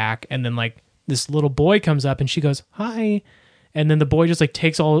far back, and then like this little boy comes up and she goes, "Hi." And then the boy just like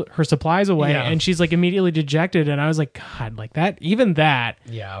takes all her supplies away, and she's like immediately dejected. And I was like, God, like that, even that.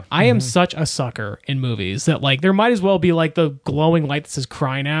 Yeah. I am such a sucker in movies that like there might as well be like the glowing light that says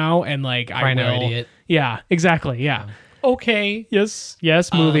 "Cry Now" and like Cry Now, idiot. Yeah, exactly. Yeah. Okay. Yes,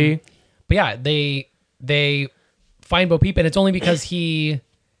 movie. But yeah, they find Bo Peep, and it's only because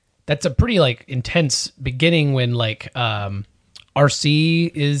that's a pretty like intense beginning when like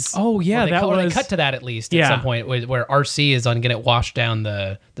RC is they cut to that at least at some point where RC is on gonna wash down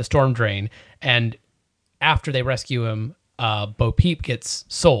the storm drain, and after they rescue him, Bo Peep gets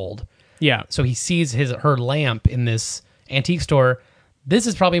sold. Yeah. So he sees her lamp in this antique store. This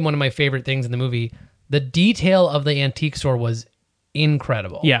is probably one of my favorite things in the movie. The detail of the antique store was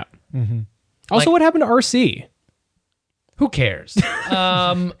incredible. Yeah. Mm-hmm. Also, what happened to RC? Who cares?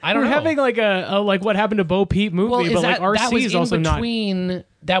 I don't know. We're having like a like what happened to Bo Peep movie, but like RC is also not.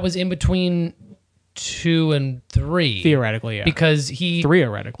 That was in between 2 and 3 theoretically, yeah. Because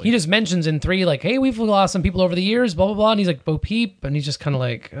theoretically he just mentions in 3 like, hey, we've lost some people over the years, blah blah blah, and he's like Bo Peep, and he's just kind of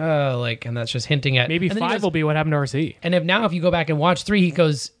like, and that's just hinting at maybe 5 will be what happened to RC. And if you go back and watch 3, he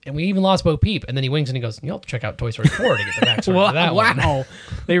goes, and we even lost Bo Peep, and then he winks and he goes, you'll have to check out Toy Story 4 to get the backstory to that one. Wow,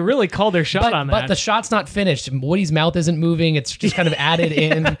 they really called their shot on that. But the shot's not finished. Woody's mouth isn't moving. It's just kind of added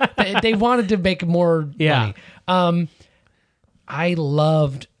in. They wanted to make more money.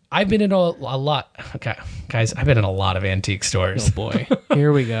 I've been in a lot. Okay, guys, I've been in a lot of antique stores. Oh boy,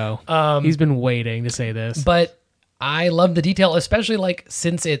 here we go. He's been waiting to say this. But I love the detail, especially like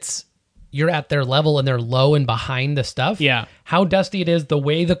since you're at their level and they're low and behind the stuff. Yeah, how dusty it is. The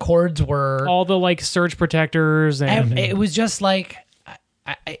way the cords were, all the like surge protectors, and it was just like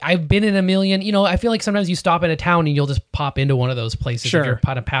I've been in a million. I feel like sometimes you stop in a town and you'll just pop into one of those places if you're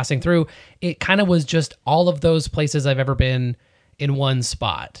kind of passing through. It kind of was just all of those places I've ever been in one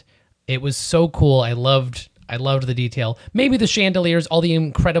spot. It was so cool. I loved the detail. Maybe the chandeliers, all the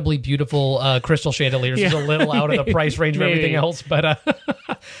incredibly beautiful crystal chandeliers, is a little out of the price range of everything else. But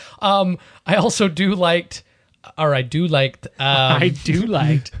I also do liked do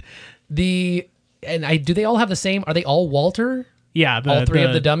they all have the same? Are they all Walter? Yeah, all 3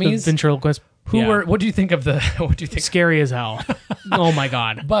 of the dummies. The ventriloquist. What do you think of what do you think? Scary as hell. Oh my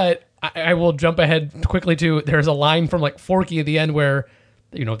god. But I will jump ahead quickly to, there's a line from like Forky at the end where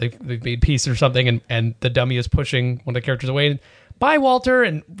they've made peace or something, and the dummy is pushing one of the characters away. And, bye, Walter.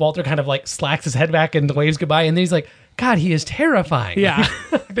 And Walter kind of like slacks his head back and waves goodbye. And then he's like, God, he is terrifying. Yeah.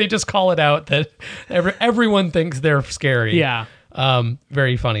 They just call it out that everyone thinks they're scary. Yeah.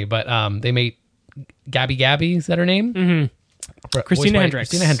 Very funny. But they made Gabby, is that her name? Mm-hmm. Christina Hendricks.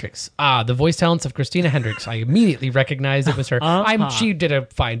 The voice talents of Christina Hendricks. I immediately recognized it was her. She did a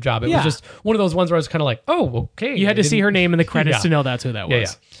fine job. It was just one of those ones where I was kind of like, oh, okay. You had to see her name in the credits to know that's who that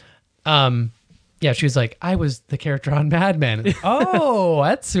was. Yeah. She was like, I was the character on Mad Men. Oh,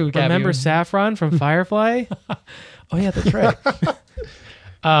 that's who. Remember Saffron from Firefly? Oh yeah, that's right.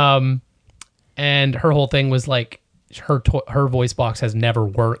 And her whole thing was like, her voice box has never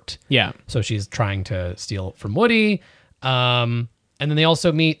worked. Yeah. So she's trying to steal from Woody. And then they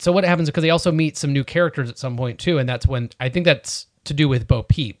also meet. So what happens, because they also meet some new characters at some point too, and that's when I think that's to do with Bo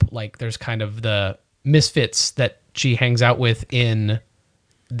Peep. Like there's kind of the misfits that she hangs out with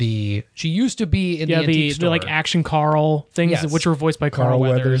she used to be in the antique store. The like Action Carl things, which were voiced by Carl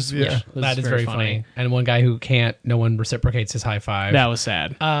Weathers. Yeah, that is very funny. And one guy who no one reciprocates his high five. That was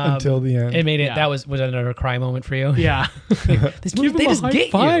sad. Until the end. It made it. That was another cry moment for you. Yeah. This movie, they just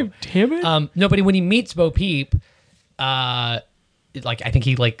get five, you. Damn it. No, but when he meets Bo Peep, I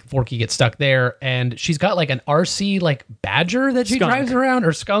think Forky gets stuck there, and she's got like an RC like Badger that she drives around,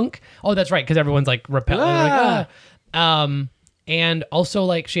 or skunk. Oh, that's right, because everyone's like repelling. And also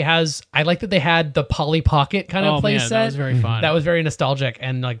like she has. I like that they had the Polly Pocket kind of play set. That was very fun. That was very nostalgic,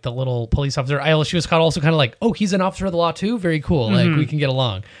 and like the little police officer. She was also kind of like, oh, he's an officer of the law too. Very cool. Like we can get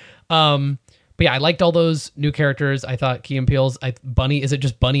along. But But yeah, I liked all those new characters. I thought Key and Peele's Bunny, is it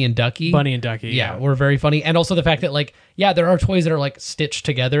just Bunny and Ducky? Bunny and Ducky. Yeah, were very funny. And also the fact that like, yeah, there are toys that are like stitched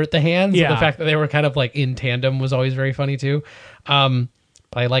together at the hands. Yeah. So the fact that they were kind of like in tandem was always very funny too.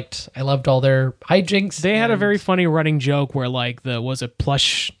 But I loved all their hijinks. They had a and- very funny running joke where like was it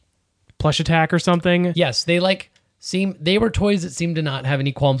plush attack or something? Yes, they were toys that seemed to not have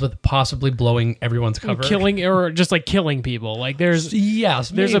any qualms with possibly blowing everyone's cover. Killing or just like killing people. Like there's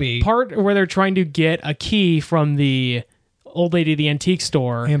maybe. a part where they're trying to get a key from the old lady at the antique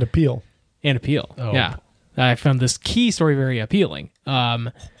store And appeal. and appeal. Oh. Yeah. I found this key story very appealing.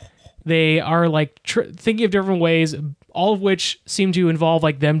 They are like thinking of different ways, all of which seem to involve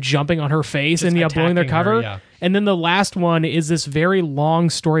like them jumping on her face Just and blowing their attacking her, cover. yeah. And then the last one is this very long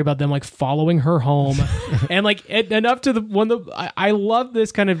story about them like following her home, and like enough to the one that I love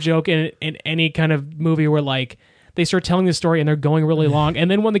this kind of joke in any kind of movie where like they start telling the story and they're going really long, and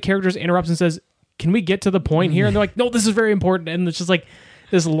then one of the characters interrupts and says, "Can we get to the point here?" And they're like, "No, this is very important," and it's just like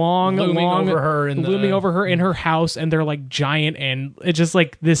this looming over her in her house, and they're like giant, and it's just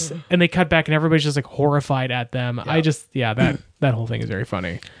like this, and they cut back and everybody's just like horrified at them. That whole thing is very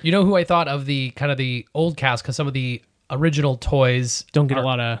funny. You know who I thought of the kind of the old cast, because some of the original toys Don't get a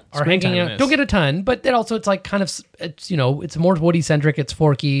lot of are screen time hanging in out. this. Don't get a ton, but then also it's like kind of it's more Woody centric. It's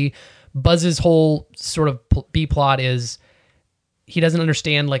Forky. Buzz's whole sort of B plot is he doesn't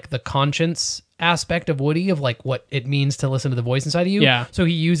understand like the conscience aspect of Woody, of like what it means to listen to the voice inside of you. Yeah. So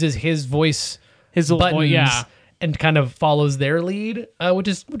he uses his voice, His little buttons, boy, yeah. and kind of follows their lead,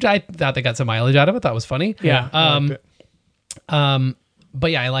 which I thought they got some mileage out of it. That was funny. Yeah.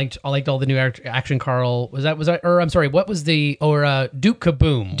 But yeah, I liked all the new action. Carl what was Duke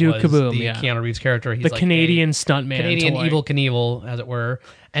Kaboom. Duke was Kaboom, the yeah. Keanu Reeves character. He's The like Canadian stuntman Canadian toy. Evil Knievel, as it were,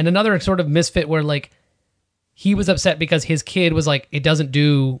 and another sort of misfit where like he was upset because his kid was like, it doesn't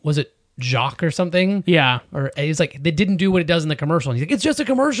do, was it Jacques or something? Yeah. Or he's like, they didn't do what it does in the commercial. And he's like, it's just a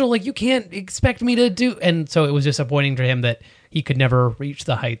commercial. Like, you can't expect me to do. And so it was disappointing to him that he could never reach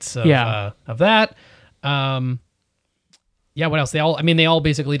the heights of that. Yeah, what else? They all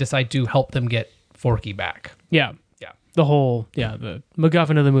basically decide to help them get Forky back. Yeah. Yeah. The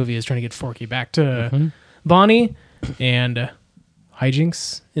MacGuffin of the movie is trying to get Forky back to Bonnie, and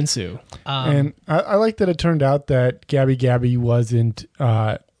hijinks ensue. And I like that it turned out that Gabby wasn't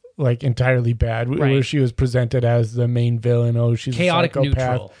like entirely bad, where Right. she was presented as the main villain. Oh, she's Chaotic a psychopath.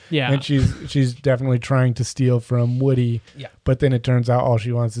 neutral. Yeah. And she's definitely trying to steal from Woody. Yeah. But then it turns out all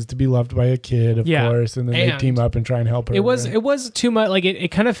she wants is to be loved by a kid, of Yeah. course. And then they And- team up and try and help her. It was too much. Like it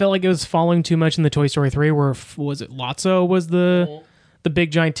kind of felt like it was following too much in the Toy Story 3, where was it Lotso was the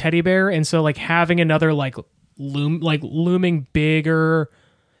big giant teddy bear, and so like having another looming bigger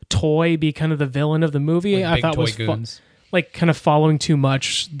toy be kind of the villain of the movie, I Big thought toy was goons. like kind of following too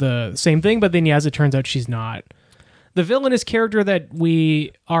much the same thing. But then, as it turns out, she's not the villainous character that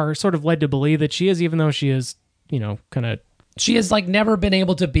we are sort of led to believe that she is, even though she is, kind of. She has like never been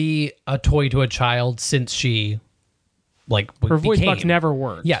able to be a toy to a child since she Her voice became. box never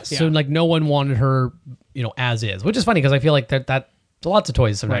worked. Yes, Yeah. so like no one wanted her, as is, which is funny because I feel like that lots of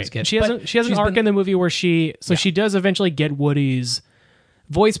toys sometimes Right. get. She has an arc in the movie where she does eventually get Woody's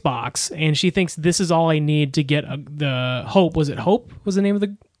voice box, and she thinks this is all I need to get the Hope. Was it Hope? Was the name of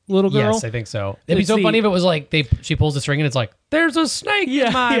the little girl? Yes, I think so. It'd be It's so the- funny if it was like she pulls the string and it's like there's a snake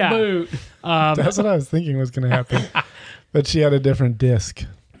in my yeah. boot. That's what I was thinking was going to happen. But she had a different disc.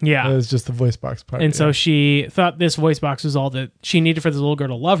 Yeah. It was just the voice box part. And so she thought this voice box was all that she needed for the little girl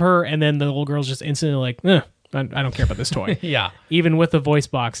to love her, and then the little girl's just instantly like, I don't care about this toy. Yeah, Even with the voice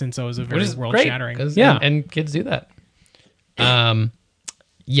box, and so it was a very which is world great, shattering. 'cause- Yeah. and kids do that.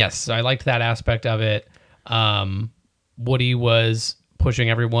 Yes, I liked that aspect of it. Woody was pushing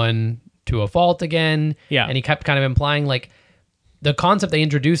everyone to a fault again. Yeah. And he kept kind of implying like the concept they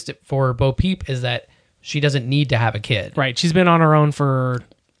introduced it for Bo Peep is that she doesn't need to have a kid. Right. She's been on her own for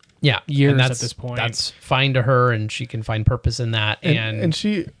Yeah. Years and that's, at this point. That's fine to her and she can find purpose in that. And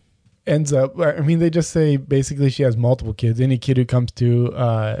she ends up, they just say basically she has multiple kids. Any kid who comes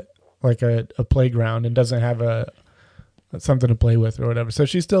to like a playground and doesn't have something to play with or whatever. So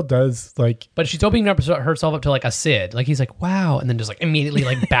she still does like. But she's opening herself up to like a Sid. Like he's like, wow. And then just like immediately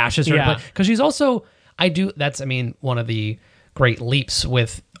like bashes her. Yeah. Because she's also, one of the great leaps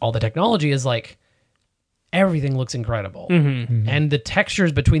with all the technology is like, everything looks incredible. And the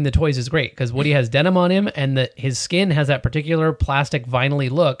textures between the toys is great because Woody has denim on him and his skin has that particular plastic vinyl-y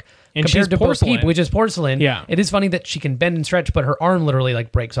look. And compared she's to Bo porcelain. Peep, which is porcelain. Yeah. It is funny that she can bend and stretch, but her arm literally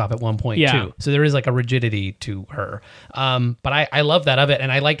like breaks off at one point Yeah. too. So there is like a rigidity to her. But I love that of it,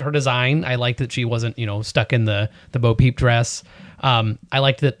 and I liked her design. I liked that she wasn't, stuck in the Bo Peep dress. I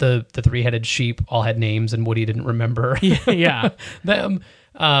liked that the 3-headed sheep all had names and Woody didn't remember Yeah. them.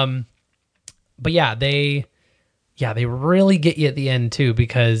 But yeah, they really get you at the end too,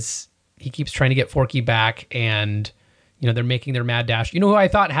 because he keeps trying to get Forky back, and they're making their mad dash. You know who I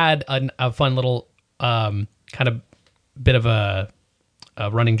thought had a fun little kind of bit of a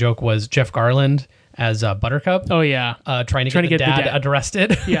running joke was Jeff Garland as Buttercup. Oh yeah. Trying to get the dad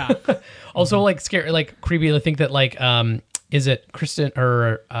arrested. Yeah. Also like scary, like creepy to think that like is it Kristen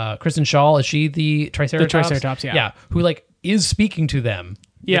Shaw? Is she the Triceratops? The Triceratops, yeah. Yeah, who like is speaking to them.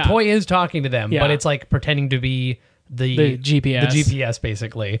 Yeah. The toy is talking to them, Yeah. but it's like pretending to be the GPS. The GPS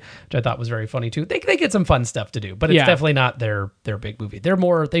basically, which I thought was very funny too. They get some fun stuff to do, but it's Yeah. definitely not their big movie.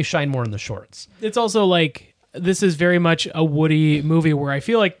 They shine more in the shorts. It's also like, this is very much a Woody movie where I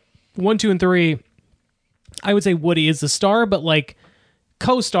feel like 1, 2, and 3, I would say Woody is the star, but like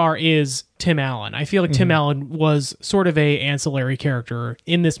co-star is Tim Allen. I feel like Tim Allen was sort of a ancillary character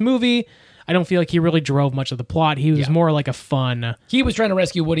in this movie. I don't feel like he really drove much of the plot. He was more like a fun. He was trying to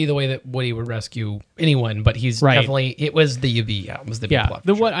rescue Woody the way that Woody would rescue anyone, but he's Right. definitely it was the big plot.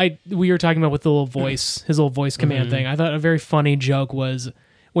 The for sure. what we were talking about with the little voice, his little voice command thing. I thought a very funny joke was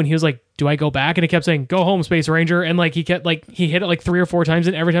when he was like, "Do I go back?" and it kept saying, "Go home, Space Ranger," and like he hit it like 3 or 4 times,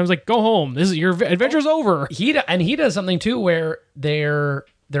 and every time it was like, "Go home. This is your adventure's over." He does something too where they're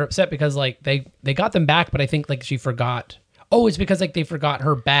upset because like they got them back, but I think like she forgot. Oh, it's because like they forgot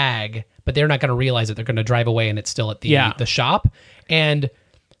her bag, but they're not going to realize it. They're going to drive away, and it's still at the shop. And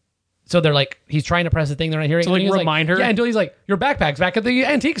so they're like, he's trying to press the thing, they're not hearing. To, like, and he's remind her? Yeah, until he's like, your backpack's back at the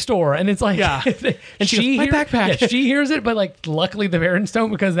antique store, and it's like, Yeah. and she goes, "My backpack." Yeah, she hears it, but like, luckily the parents don't,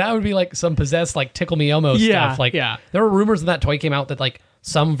 because that would be like some possessed like Tickle Me Elmo stuff. Like, yeah. there were rumors when that toy came out that like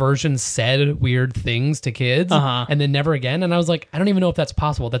some versions said weird things to kids, and then never again. And I was like, I don't even know if that's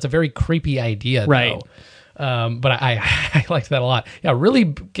possible. That's a very creepy idea, Right. though. But I liked that a lot. Yeah,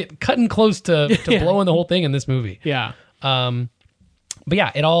 really cutting close to blowing the whole thing in this movie. Yeah. But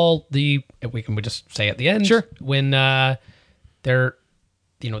yeah, we just say at the end, Sure. when they're,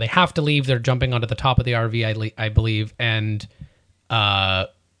 they have to leave. They're jumping onto the top of the RV, I believe, and Buzz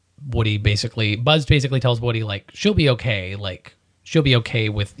basically tells Woody like she'll be okay,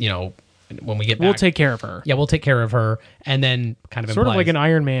 with when we get back. We'll take care of her. Yeah, we'll take care of her, and then kind of Sort of implies- like an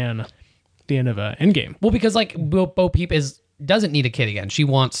Iron Man at the end of Endgame. Well, because like Bo Peep doesn't need a kid again. She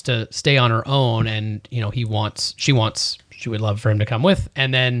wants to stay on her own, and she would love for him to come with,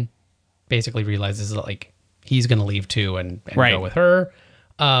 and then basically realizes that like he's gonna leave too and Right. go with her.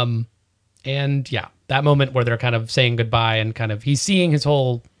 And yeah, that moment where they're kind of saying goodbye and kind of he's seeing his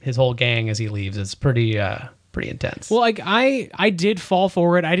whole gang as he leaves is pretty intense. Well, like I did fall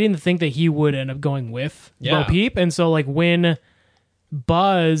for it. I didn't think that he would end up going with Yeah. Bo Peep, and so like when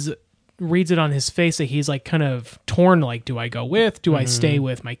Buzz reads it on his face that he's like kind of torn, like, do I go with? Do I stay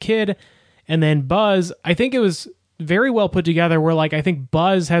with my kid? And then Buzz, I think it was very well put together where like I think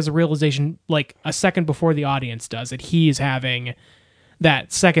Buzz has a realization like a second before the audience does that he's having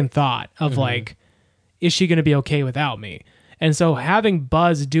that second thought of like, is she going to be okay without me? And so having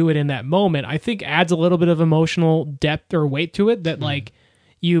Buzz do it in that moment, I think adds a little bit of emotional depth or weight to it that like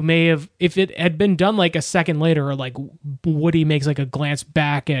you may have, if it had been done like a second later, or like Woody makes like a glance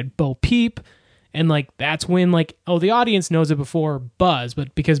back at Bo Peep, and like that's when like, oh, the audience knows it before Buzz,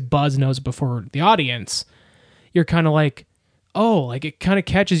 but because Buzz knows it before the audience, you're kind of like, oh, like it kind of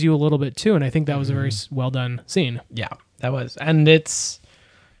catches you a little bit too. And I think that was a very well done scene. Yeah, that was, and it's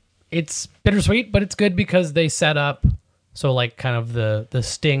bittersweet, but it's good because they set up. So like kind of the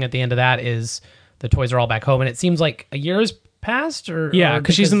sting at the end of that is the toys are all back home, and it seems like a year's passed, or Yeah,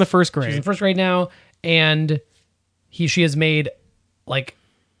 because she's in the first grade. She's in first grade now, and she has made like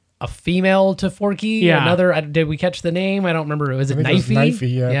a female to Forky. Yeah. Another. Did we catch the name? I don't remember. Was it I think it Knifey? was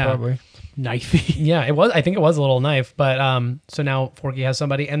Knifey, yeah, probably. Knifey. Yeah, it was. I think it was a little knife, but so now Forky has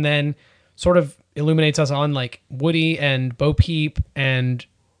somebody, and then sort of illuminates us on like Woody and Bo Peep and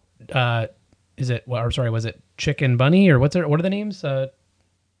was it Chick and Bunny, or what are the names? I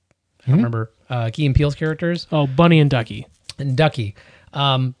don't remember. Key and Peele's characters. Oh, Bunny and Ducky. And Ducky.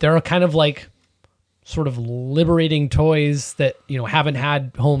 They're kind of like sort of liberating toys that, haven't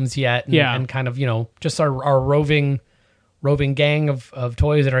had homes yet. And, and kind of, just our roving gang of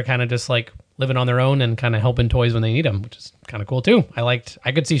toys that are kind of just like living on their own and kind of helping toys when they need them, which is kind of cool too.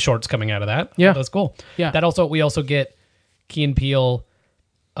 I could see shorts coming out of that. Yeah. That's cool. Yeah. We also get Key and Peele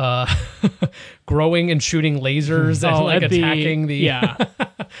growing and shooting lasers and like attacking the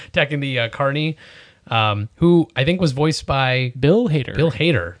attacking the Carney, who I think was voiced by Bill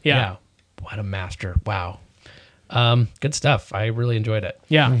Hader. Yeah. What a master. Wow. Good stuff. I really enjoyed it.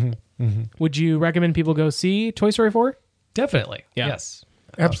 Yeah. Would you recommend people go see Toy Story 4? Definitely. Yeah. Yes.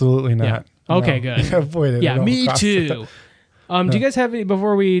 Absolutely not. Okay, No. good. Avoid it. Yeah, at all me costs. too. Do you guys have any,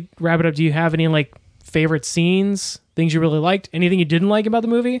 before we wrap it up, do you have any like favorite scenes, things you really liked, anything you didn't like about the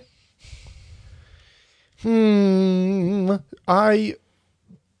movie? The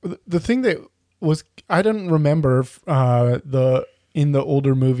thing that was, I don't remember in the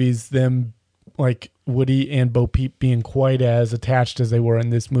older movies them like Woody and Bo Peep being quite as attached as they were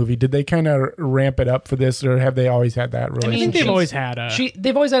in this movie. Did they kind of ramp it up for this, or have they always had that relationship? I think they've always had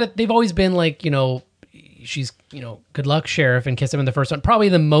a... They've always been like, she's, good luck, Sheriff, and kiss him in the first one. Probably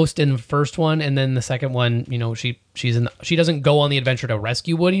the most in the first one, and then the second one, she doesn't go on the adventure to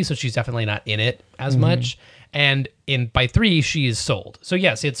rescue Woody, so she's definitely not in it as much. And by 3, she is sold. So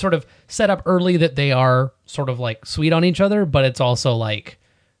yes, it's sort of set up early that they are sort of like sweet on each other, but it's also like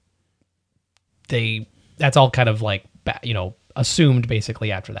that's all kind of like assumed basically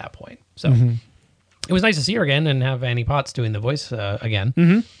after that point. So it was nice to see her again and have Annie Potts doing the voice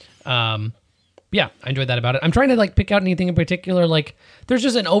again. Yeah, I enjoyed that about it. I'm trying to like pick out anything in particular. Like, there's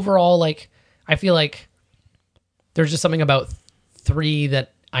just an overall like, I feel like there's just something about 3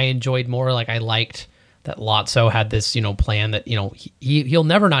 that I enjoyed more. Like, I liked that Lotso had this plan that he'll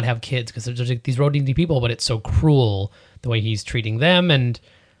never not have kids because there's like these road-needy people, but it's so cruel the way he's treating them. And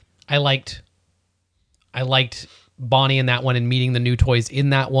I liked Bonnie in that one and meeting the new toys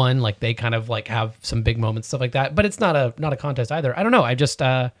in that one. Like, they kind of like have some big moments, stuff like that. But it's not a contest either. I don't know. I just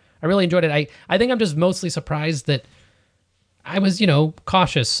I really enjoyed it. I think I'm just mostly surprised that I was,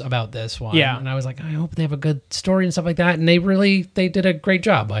 cautious about this one. Yeah. And I was like, I hope they have a good story and stuff like that. And they did a great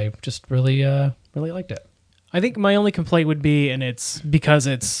job. I just really liked it. I think my only complaint would be, and it's because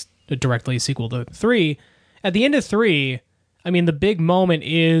it's a directly sequel to 3, at the end of 3, I mean, the big moment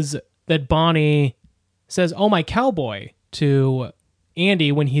is that Bonnie says, "Oh, my cowboy," to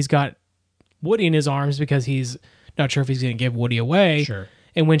Andy when he's got Woody in his arms because he's not sure if he's going to give Woody away. Sure.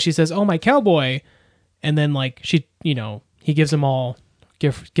 And when she says, "Oh, my cowboy," and then like she, he gives her all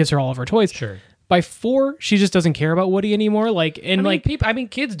of her toys. Sure. By 4, she just doesn't care about Woody anymore. Like, and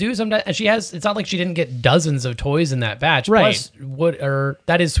kids do sometimes. And it's not like she didn't get dozens of toys in that batch. Right. Plus,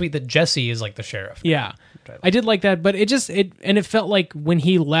 that is sweet that Jesse is like the sheriff. Yeah, I did like that, but it felt like when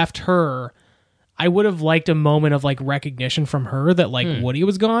he left her, I would have liked a moment of like recognition from her that like Woody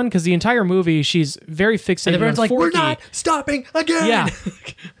was gone, because the entire movie she's very fixated And everyone's on like, Forky. we're not stopping again. Yeah,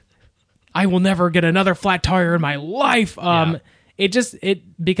 I will never get another flat tire in my life.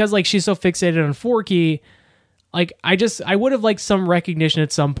 Because like she's so fixated on Forky. Like, I would have liked some recognition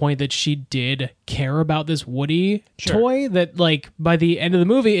at some point that she did care about this Woody toy, that like by the end of the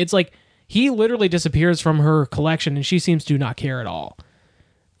movie, it's like he literally disappears from her collection and she seems to not care at all.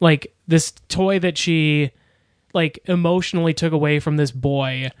 Like, this toy that she like emotionally took away from this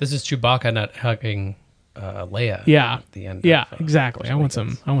boy. This is Chewbacca not hugging Leia. Yeah. At the end. Yeah, exactly. I want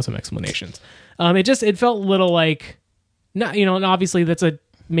some explanations. It felt a little like, not, and obviously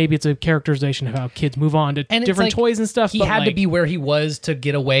maybe it's a characterization of how kids move on to And it's different like, toys and stuff. He but had to like, be where he was to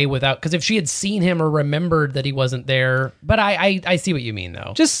get away without, because if she had seen him or remembered that he wasn't there, but I see what you mean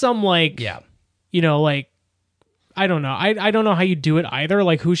though. just some like, Yeah. like, I don't know. I don't know how you do it either.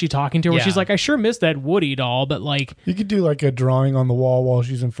 Like, who's she talking to? Where Yeah. she's like, I sure miss that Woody doll, but like, You could do like a drawing on the wall while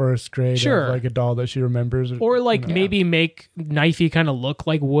she's in first grade. Sure. Of like a doll that she remembers. or like maybe make Knifey kind of look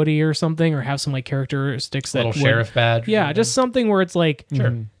like Woody or something, or have some like characteristics that Little would- sheriff badge. Yeah, just something where it's like,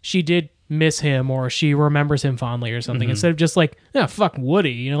 Sure. she did miss him or she remembers him fondly or something, instead of just like, yeah, fuck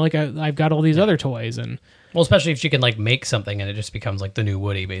Woody. Like I've got all these other toys and Well, especially if she can like make something and it just becomes like the new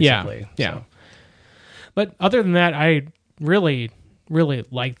Woody, basically. Yeah. So. But other than that, I really, really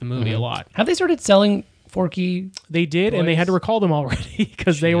liked the movie a lot. Have they started selling Forky? They did, and they had to Toys? recall them already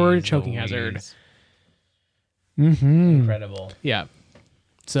because they were a choking Louise. hazard. Incredible. Yeah.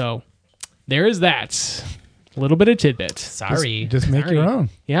 So there is that. A little bit of tidbit. Sorry. Just make your own.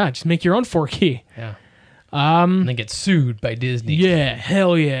 Yeah, just make your own Forky. Yeah. And then get sued by Disney. Yeah,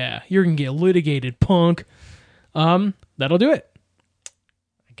 hell yeah. You're going to get litigated, punk. That'll do it.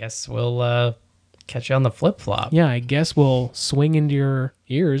 I guess we'll catch you on the flip flop. Yeah, I guess we'll swing into your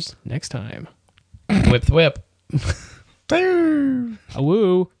ears next time. Whip, whip. A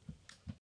woo.